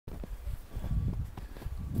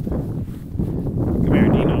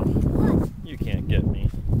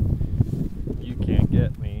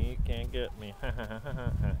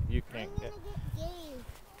You can't get. Gabe.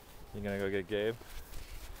 You gonna go get Gabe?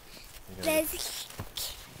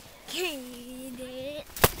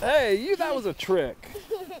 Hey, you! That was a trick.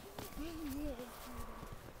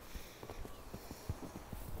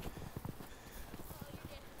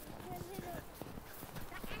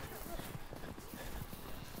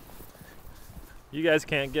 You guys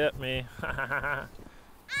can't get me. I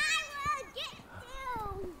will get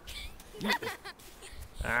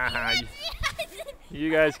you. You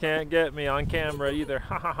guys can't get me on camera either.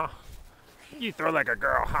 You throw like a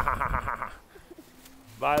girl.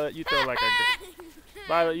 Violet, you throw like a girl.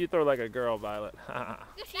 Violet, you throw like a girl, Violet. That's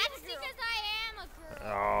because I am a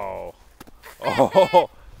girl. Oh. Oh.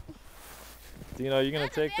 Dino, you gonna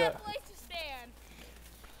take that? Place to stand.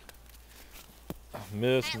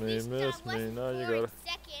 Miss me. Now you gotta.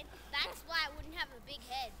 Second. That's why I wouldn't have a big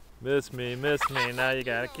head. Miss me. Now you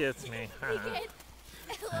gotta kiss me.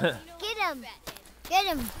 Get him. Get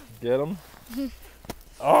him. Get him?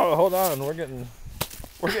 Oh, hold on. We're getting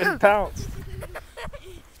pounced.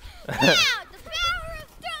 Now, the power of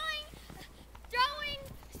throwing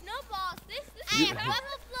snowballs. This is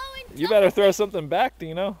bubble flowing. You better throw something back,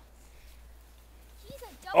 Dino. He's a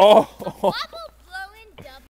Oh. bubble